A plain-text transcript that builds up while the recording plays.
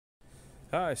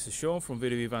Hi, this is Sean from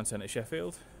VW Van Centre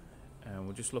Sheffield, and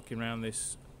we're just looking around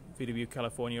this VW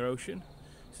California Ocean.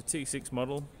 It's a T6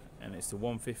 model and it's the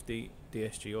 150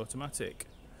 DSG automatic,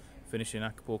 finished in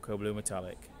Acapulco blue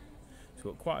metallic. So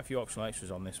we've got quite a few optional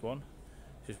extras on this one.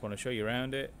 Just want to show you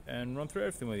around it and run through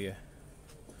everything with you.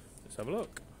 Let's have a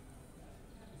look.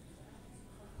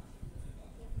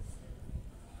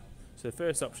 So the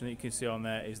first option that you can see on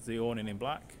there is the awning in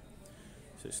black.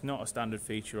 So it's not a standard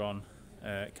feature on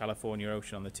California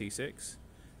Ocean on the T6.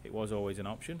 It was always an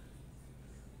option,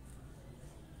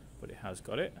 but it has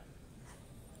got it.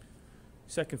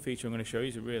 Second feature I'm going to show you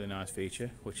is a really nice feature,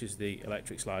 which is the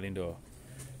electric sliding door.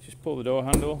 Just pull the door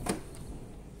handle,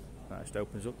 that just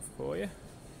opens up for you.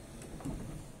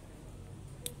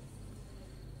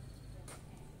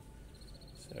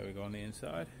 So there we go on the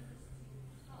inside.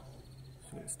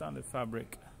 So we've got standard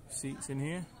fabric seats in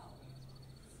here.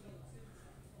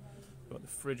 Got the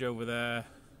fridge over there,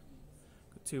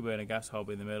 got 2-burner gas hob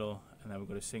in the middle, and then we've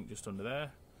got a sink just under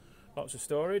there. Lots of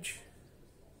storage.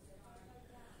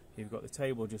 You've got the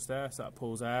table just there, so that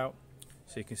pulls out,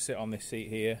 so you can sit on this seat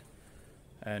here,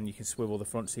 and you can swivel the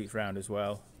front seats round as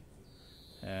well.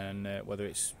 And whether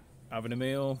it's having a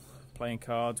meal, playing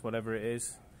cards, whatever it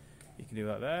is, you can do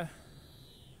that there.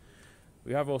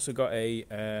 We have also got a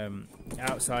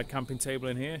outside camping table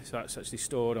in here, so that's actually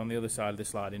stored on the other side of the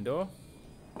sliding door.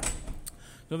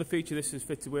 Another feature this is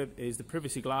fitted with is the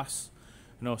privacy glass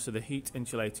and also the heat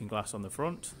insulating glass on the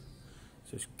front,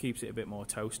 so it keeps it a bit more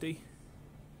toasty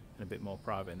and a bit more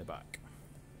private in the back.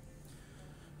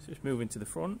 So just moving to the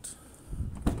front.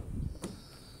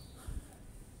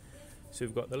 So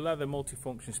we've got the leather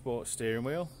multifunction sports steering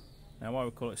wheel. Now why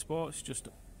we call it sports, just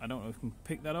I don't know if you can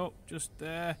pick that up, just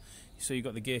there. So you've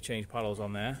got the gear change paddles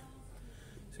on there.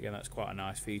 So again, that's quite a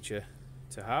nice feature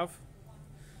to have.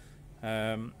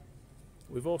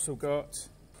 We've also got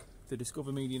the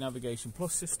Discover Media Navigation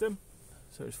Plus system,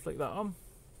 so just flick that on.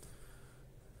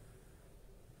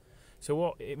 So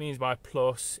what it means by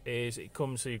plus is it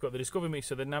comes, so you've got the Discover Media,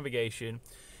 so the navigation,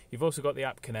 you've also got the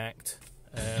App Connect,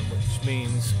 which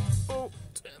means, oh,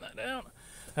 turn that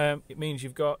down, it means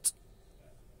you've got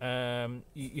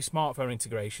your smartphone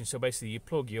integration, so basically you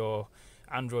plug your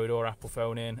Android or Apple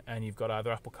phone in and you've got either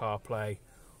Apple CarPlay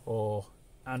or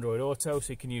Android Auto,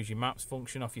 so you can use your maps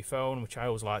function off your phone, which I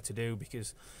always like to do,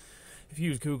 because if you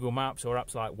use Google Maps or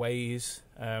apps like Waze,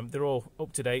 they're all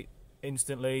up to date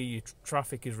instantly, your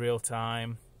traffic is real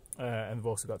time, and they've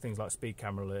also got things like speed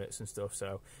camera alerts and stuff,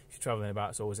 so if you're travelling about,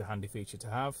 it's always a handy feature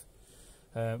to have.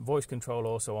 Voice control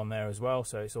also on there as well,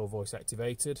 so it's all voice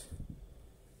activated.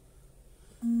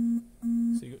 So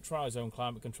you've got tri-zone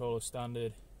climate control as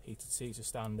standard, heated seats are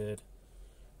standard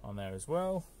on there as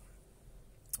well.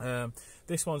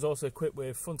 This one's also equipped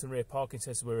with front and rear parking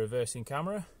sensors with reversing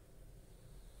camera,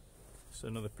 so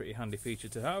another pretty handy feature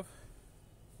to have.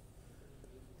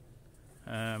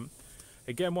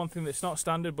 Again, one thing that's not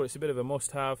standard but it's a bit of a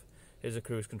must-have is a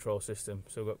cruise control system,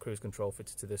 so we've got cruise control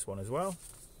fitted to this one as well.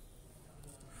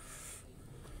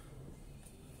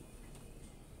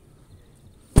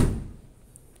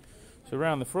 So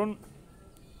around the front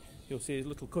you'll see these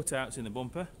little cutouts in the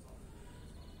bumper.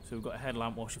 So we've got a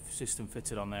headlamp washer system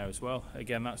fitted on there as well.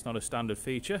 Again, that's not a standard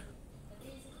feature.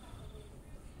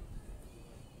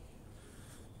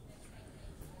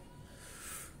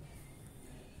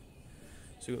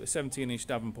 So we've got the 17-inch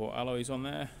Davenport alloys on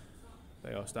there.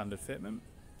 They are standard fitment.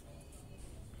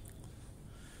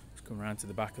 Let's come around to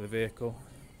the back of the vehicle.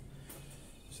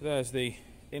 So there's the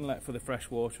inlet for the fresh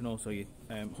water and also your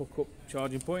hook-up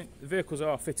charging point. The vehicles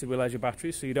are fitted with leisure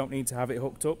batteries, so you don't need to have it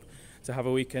hooked up to have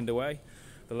a weekend away.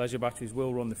 The leisure batteries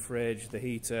will run the fridge, the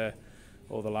heater,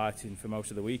 or the lighting for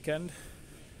most of the weekend.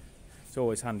 It's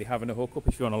always handy having a hookup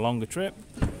if you're on a longer trip.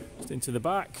 Just into the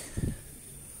back.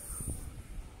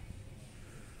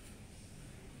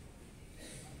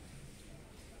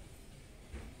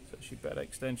 So it's your bed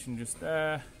extension just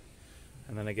there.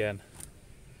 And then again,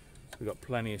 we've got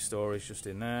plenty of storage just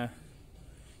in there.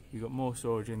 You've got more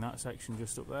storage in that section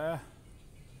just up there.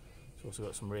 It's also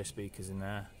got some rear speakers in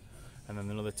there. And then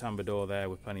another timber door there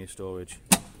with plenty of storage.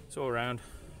 It's all around,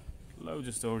 loads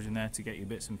of storage in there to get your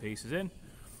bits and pieces in.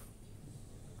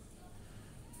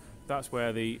 That's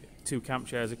where the 2 camp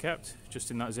chairs are kept,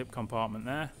 just in that zip compartment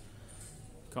there.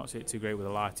 Can't see it too great with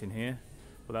the light in here,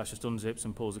 but that's just unzips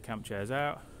and pulls the camp chairs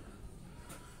out.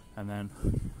 And then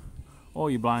all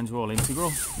your blinds are all integral,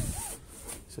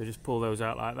 so just pull those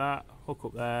out like that, hook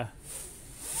up there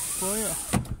for you.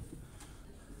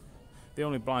 The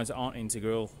only blinds that aren't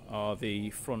integral are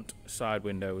the front side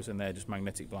windows, and they're just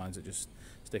magnetic blinds that just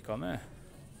stick on there.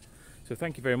 So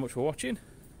thank you very much for watching.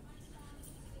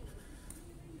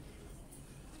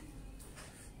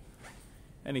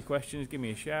 Any questions, give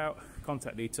me a shout.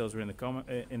 Contact details are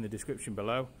in the description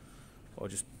below, or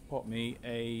just pop me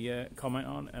a comment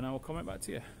on and I will comment back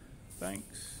to you.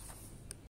 Thanks.